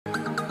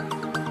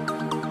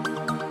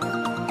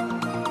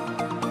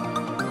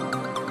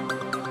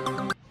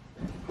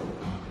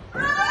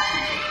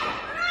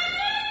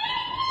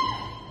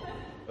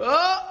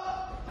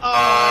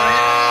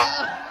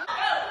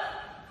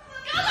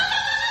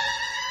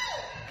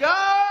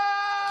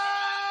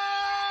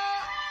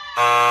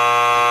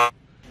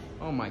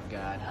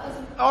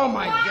Oh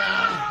my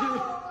God.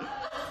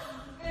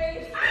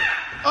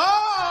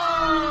 Oh!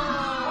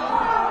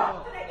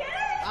 Did I get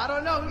it? I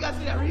don't know. We gotta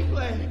see that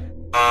replay.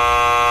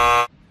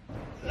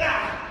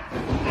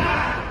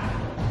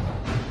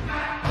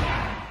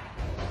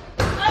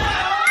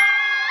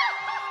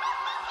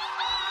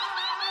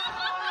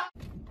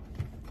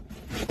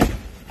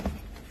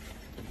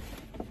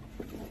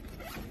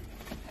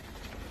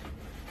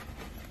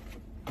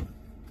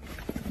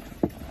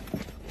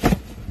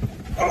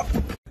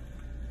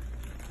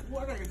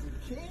 What I got some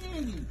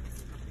candy?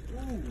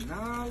 Ooh,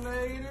 9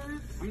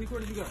 laters. How many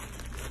quarters you got?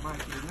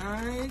 Mikey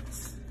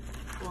Knights,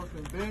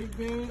 fucking baked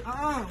beans.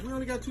 We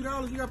only got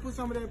 $2. You gotta put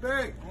some of that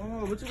back.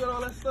 Oh, but you got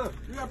all that stuff.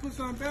 You gotta put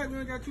something back. We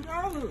only got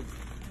 $2.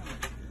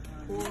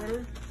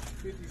 Quarter,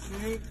 50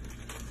 cents,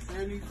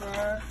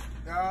 $75,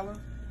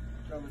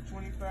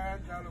 $1.25,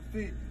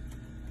 $1.50.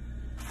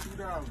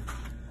 $2.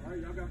 All right,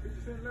 y'all got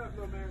 50 cents left,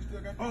 little man. Still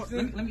got 50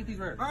 cents. Let me get these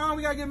right.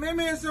 We gotta get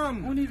Man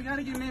something. I don't even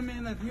gotta get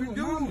Man nothing. You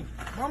do.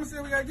 Mama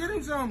said we gotta get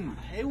him something.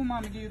 I hate when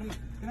Mama give them.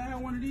 Can I have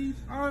one of these?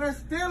 Oh, that's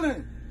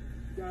stealing.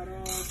 Got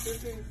 15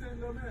 cents,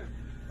 little man.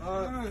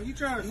 You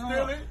trying to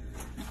steal it?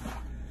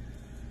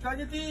 Can I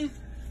get these?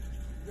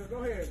 Yeah,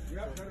 go ahead.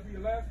 Yep, that'll be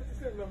your last 50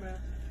 cents, little man.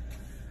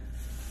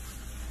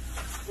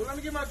 Well, let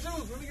me get my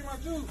juice. Let me get my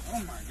juice.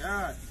 Oh my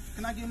God.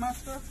 Can I get my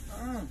stuff?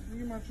 Let me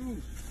get my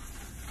juice.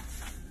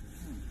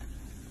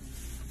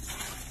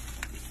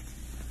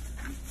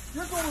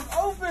 Your door was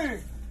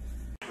open.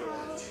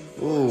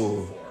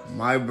 Ooh,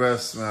 my breath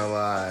smell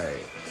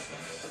like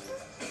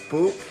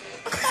poop.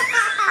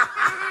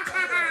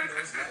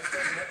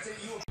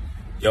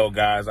 Yo,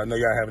 guys, I know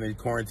y'all having these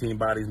quarantine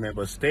bodies, man,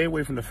 but stay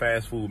away from the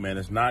fast food, man.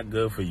 It's not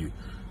good for you.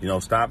 You know,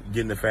 stop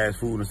getting the fast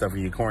food and stuff,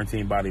 and your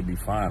quarantine body will be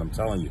fine. I'm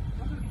telling you.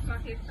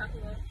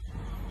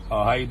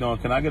 How you doing?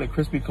 Can I get a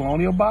crispy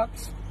colonial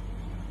box?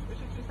 Which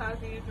is your size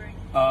do you drink?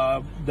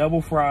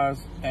 Double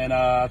fries, and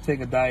I'll take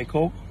a Diet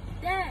Coke.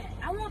 Dad,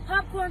 I want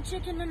popcorn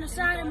chicken and a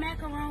side of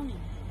macaroni.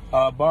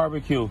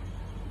 Barbecue.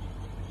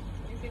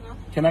 Anything else?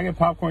 Can I get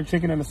popcorn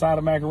chicken and a side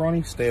of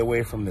macaroni? Stay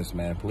away from this,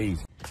 man,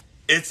 please.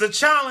 It's a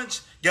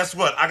challenge. Guess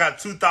what? I got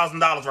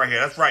 $2,000 right here.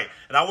 That's right.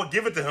 And I would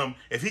give it to him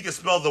if he could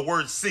spell the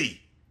word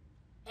C.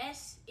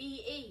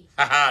 S-E-E.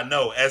 Haha,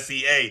 no,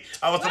 S-E-A.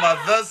 I was talking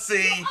about the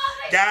C.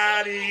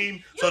 Got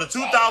him. So the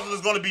 $2,000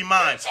 is going to be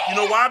mine. You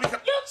know why? Because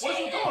what are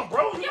you doing,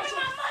 bro? Give me my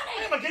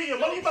money. I'm going to give you your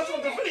money. You about to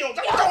make a video.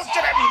 Don't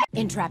shit at me.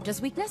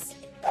 Entrapta's weakness?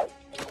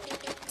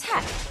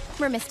 Tech.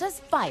 Remista's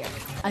fire.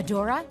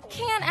 Adora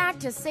can't act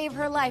to save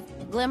her life.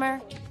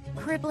 Glimmer.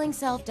 Crippling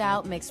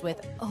self-doubt mixed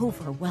with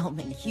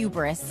overwhelming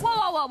hubris. Whoa,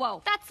 whoa, whoa,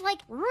 whoa. That's like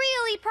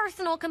really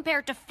personal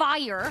compared to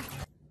fire.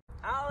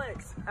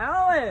 Alex!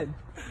 Alan!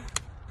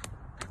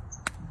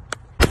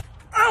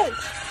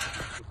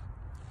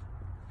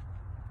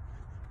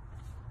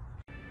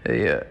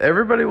 Hey,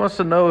 everybody wants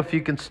to know if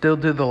you can still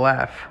do the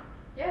laugh.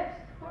 Yes,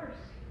 of course.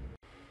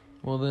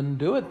 Well, then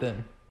do it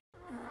then.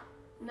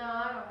 No,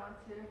 I don't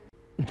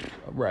want to.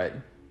 Right.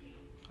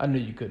 I knew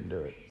you couldn't do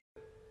it.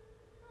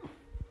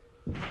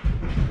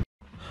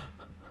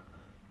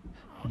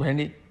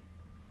 Brandy?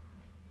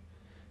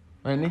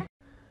 Brandy?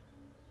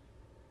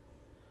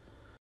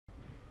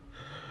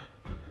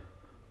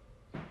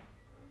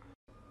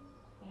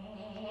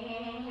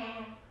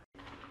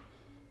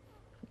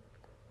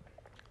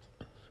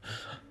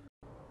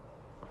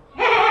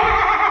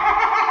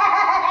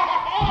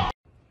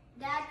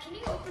 Dad, can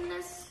you open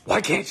this?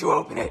 Why can't you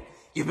open it?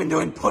 You've been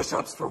doing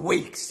push-ups for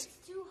weeks.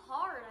 It's too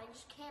hard. I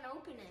just can't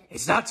open it.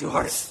 It's not too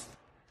hard.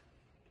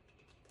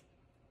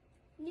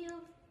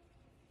 No.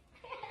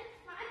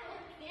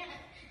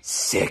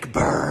 Sick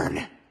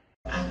burn.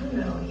 I don't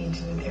know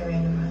into the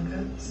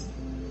random goats.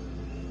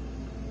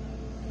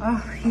 Oh,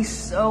 he's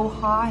so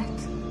hot.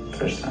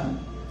 First time.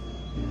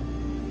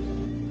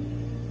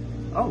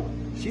 Oh,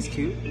 she's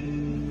cute.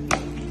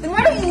 Then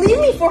why don't you leave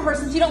me for her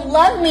since you don't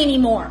love me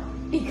anymore?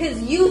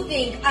 Because you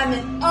think I'm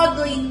an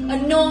ugly,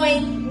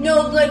 annoying,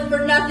 no good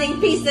for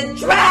nothing piece of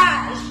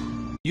trash!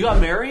 You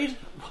got married?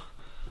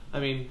 I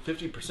mean,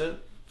 50%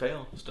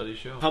 fail, studies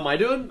show. How am I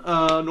doing?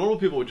 Normal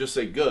people would just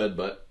say good,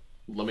 but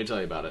let me tell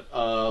you about it.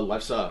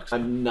 Life sucks.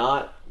 I'm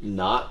not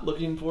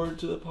looking forward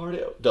to the party.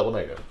 Double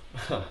negative.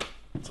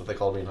 That's what they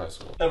called me in high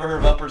school. Ever heard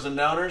of uppers and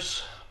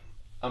downers?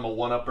 I'm a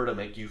one-upper to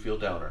make you feel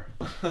downer.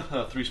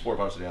 3 sport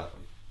varsity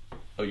athlete.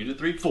 Oh, you did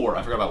 3? 4.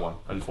 I forgot about 1.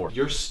 I did 4.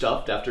 You're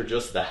stuffed after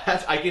just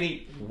that? I can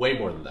eat way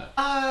more than that.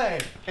 I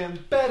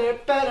am better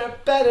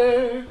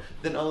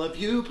than all of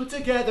you put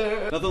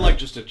together. Nothing like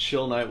just a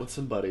chill night with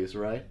some buddies,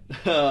 right?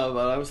 But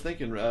I was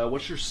thinking,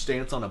 what's your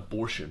stance on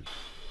abortion?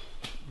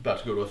 About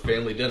to go to a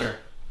family dinner.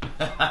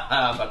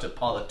 I'm about to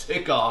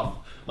politic off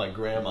my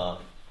grandma.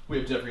 We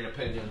have differing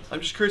opinions.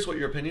 I'm just curious what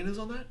your opinion is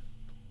on that.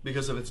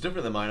 Because if it's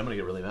different than mine, I'm gonna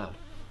get really mad.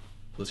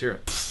 Let's hear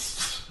it.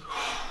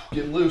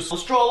 Getting loose.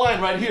 Let's draw a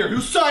line right here.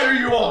 Whose side are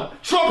you on?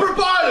 Trump or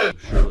Biden?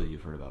 Surely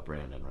you've heard about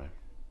Brandon, right?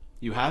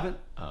 You haven't?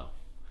 Oh.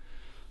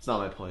 It's not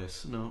my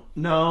place.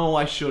 No,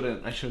 I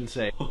shouldn't. I shouldn't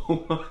say.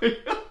 Oh my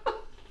God.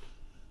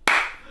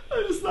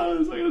 I just thought I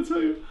was not gonna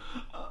tell you.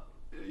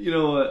 You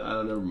know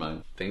what? Never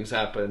mind. Things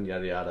happen,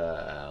 yada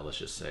yada. Let's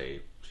just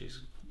say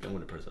she's going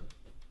to prison.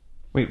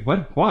 Wait,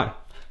 what? Why?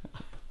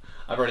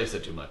 I've already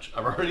said too much.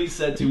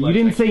 You You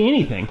didn't say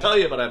anything. I'll tell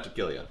you, but I have to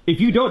kill you. If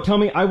you don't tell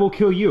me, I will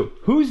kill you.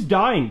 Who's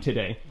dying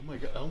today? Oh my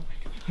god.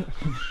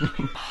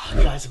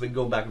 You guys have been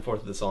going back and forth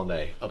with this all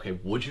day. Okay,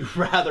 would you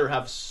rather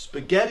have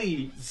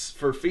spaghetti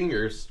for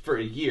fingers for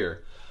a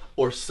year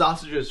or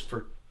sausages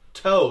for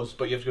toes,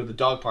 but you have to go to the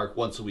dog park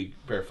once a week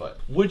barefoot?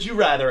 Would you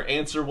rather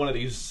answer one of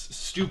these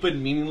stupid,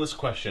 meaningless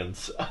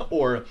questions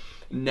or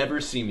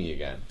never see me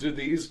again? Do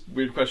these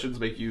weird questions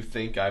make you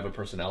think I have a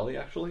personality,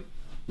 actually?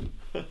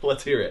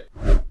 Let's hear it.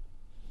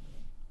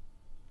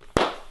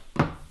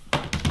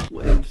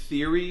 Well, in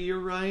theory, you're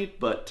right,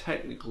 but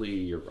technically,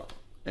 you're wrong.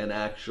 And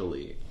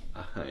actually,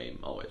 I'm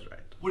always right.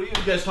 What are you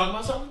guys talking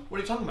about? Something? What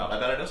are you talking about? I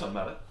bet I know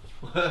something about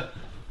it.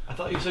 I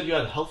thought you said you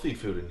had healthy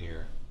food in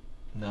here.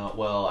 No,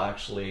 well,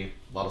 actually,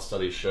 a lot of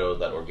studies show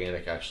that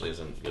organic actually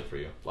isn't good for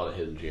you. A lot of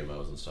hidden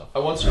GMOs and stuff. I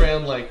once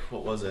ran, like,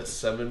 what was it,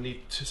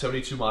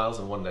 72 miles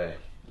in one day.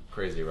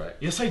 Crazy, right?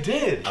 Yes, I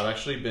did! I've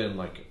actually been,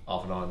 like,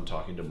 off and on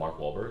talking to Mark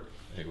Wahlberg.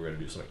 I think we're gonna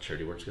do some, like,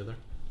 charity work together.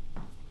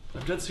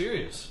 I'm dead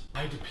serious.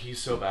 I had to pee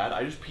so bad.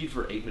 I just peed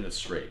for 8 minutes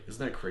straight.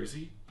 Isn't that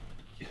crazy?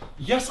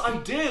 Yes, I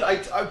did! I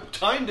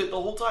timed it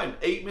the whole time.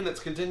 8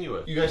 minutes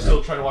continuous. You guys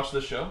still trying to watch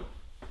this show?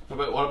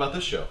 What about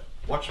this show?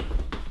 Watch it.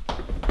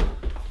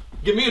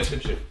 Give me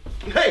attention.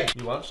 Hey!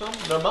 You want some?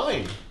 They're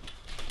mine.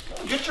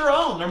 Get your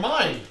own. They're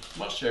mine. I'm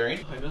not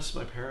sharing. I miss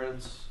my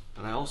parents,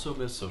 and I also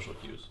miss social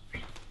cues.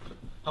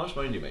 How much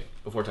money do you make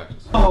before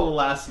taxes? Oh,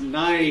 last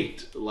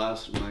night.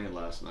 Last night.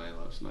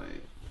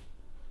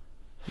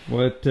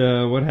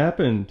 What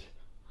happened?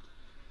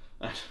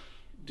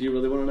 Do you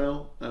really want to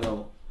know? I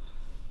don't.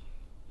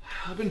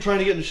 I've been trying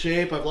to get in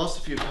shape. I've lost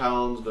a few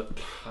pounds, but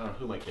I don't know,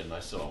 who am I kidding? I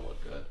still don't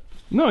look good.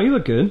 No, you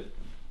look good.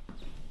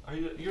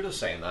 You're just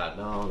saying that.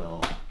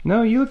 No.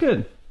 No, you look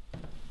good.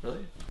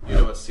 Really? You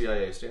know what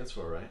CIA stands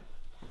for, right?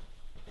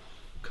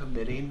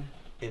 Committing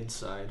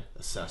inside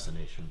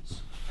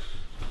assassinations.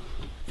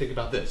 Think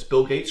about this.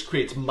 Bill Gates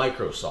creates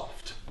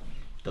Microsoft.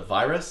 The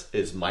virus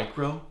is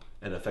micro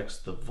and affects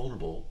the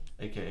vulnerable,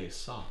 aka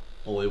soft.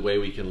 Only way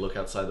we can look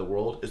outside the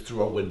world is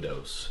through our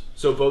windows.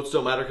 So votes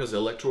don't matter because the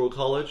Electoral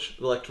College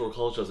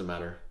doesn't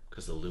matter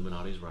because the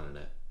Illuminati's running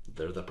it.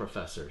 They're the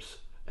professors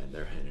and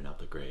they're handing out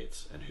the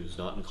grades. And who's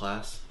not in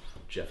class?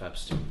 Jeff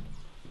Epstein.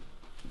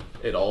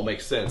 It all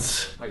makes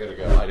sense. I gotta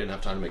go. I didn't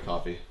have time to make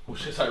coffee,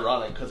 which is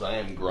ironic because I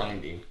am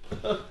grinding.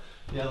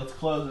 Yeah, let's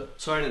close it.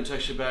 Sorry I didn't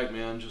text you back,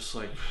 man. Just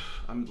like,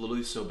 I'm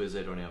literally so busy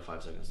I don't even have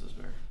 5 seconds to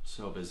spare.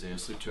 So busy. I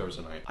sleep 2 hours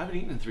a night. I haven't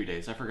eaten in 3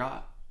 days. I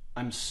forgot.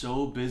 I'm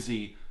so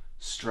busy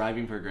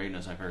striving for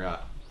greatness, I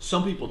forgot.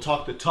 Some people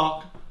talk the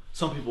talk.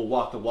 Some people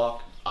walk the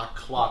walk. I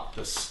clocked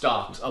the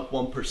stocks up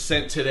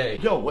 1% today.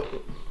 Yo,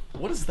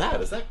 what is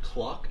that? Is that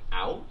clock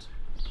out?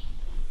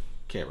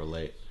 Can't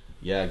relate.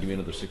 Yeah, give me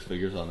another 6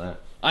 figures on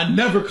that. I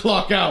never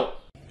clock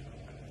out!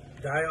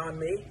 Die on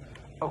me?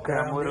 Okay,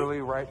 I'm literally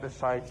right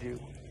beside you.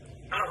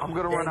 I'm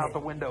gonna run out the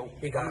window.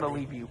 I'm gonna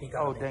leave you.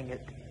 Oh, dang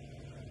it.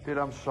 Dude,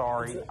 I'm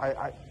sorry.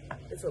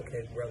 It's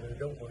okay, brother.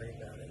 Don't worry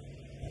about it.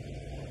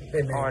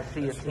 Hey, man, I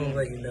see a just want to team.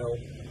 let you know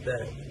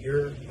that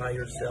you're by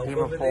yourself Team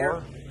over of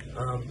there.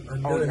 4?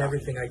 I'm doing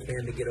everything I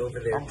can to get over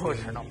there. I'm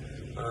pushing them.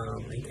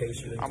 In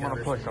case you I'm gonna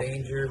encounter push some them.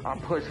 danger.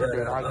 I'm pushing,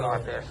 dude. I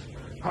got this.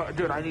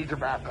 Dude, I need your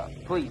backup.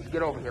 Please,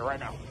 get over here right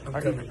now. I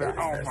need your backup.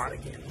 Oh, my.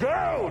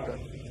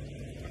 Dude!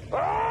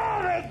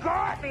 Oh, they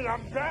got me!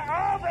 I'm dead.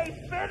 Oh,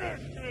 they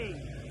finished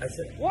me!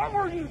 What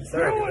were you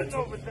doing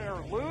over there,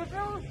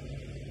 loser?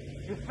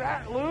 You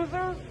fat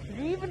loser?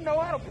 Do you even know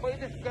how to play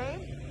this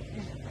game?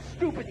 You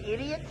stupid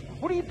idiot!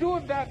 What are you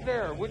doing back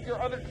there with your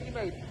other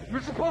teammates?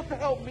 You're supposed to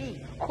help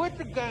me. Quit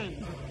the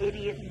game,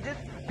 idiot.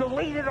 Just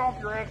delete it off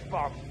your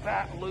Xbox,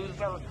 fat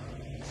loser.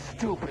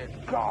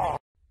 Stupid. God.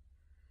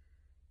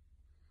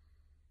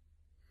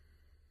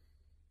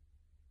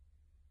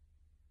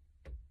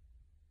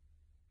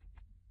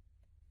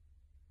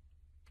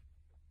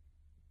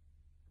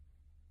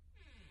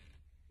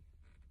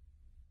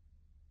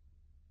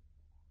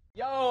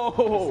 Yo!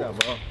 What's up,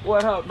 bro?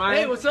 What up, man?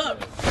 Hey, what's up?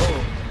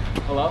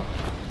 Oh. Hello?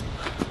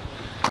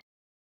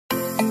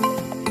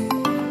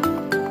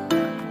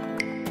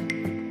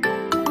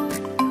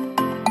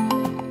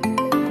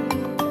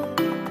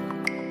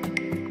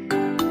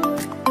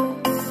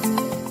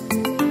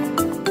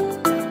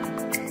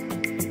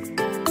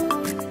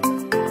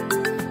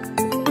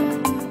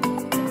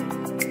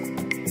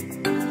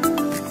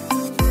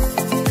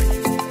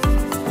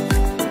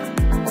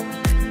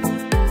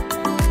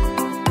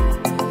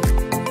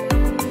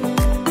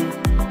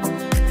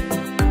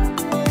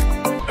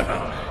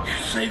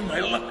 Saved my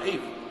life.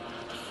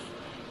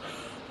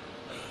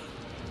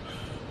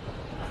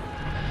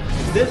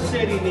 This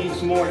city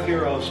needs more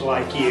heroes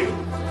like you.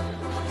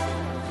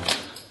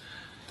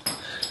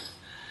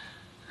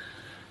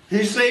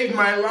 He saved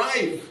my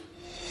life.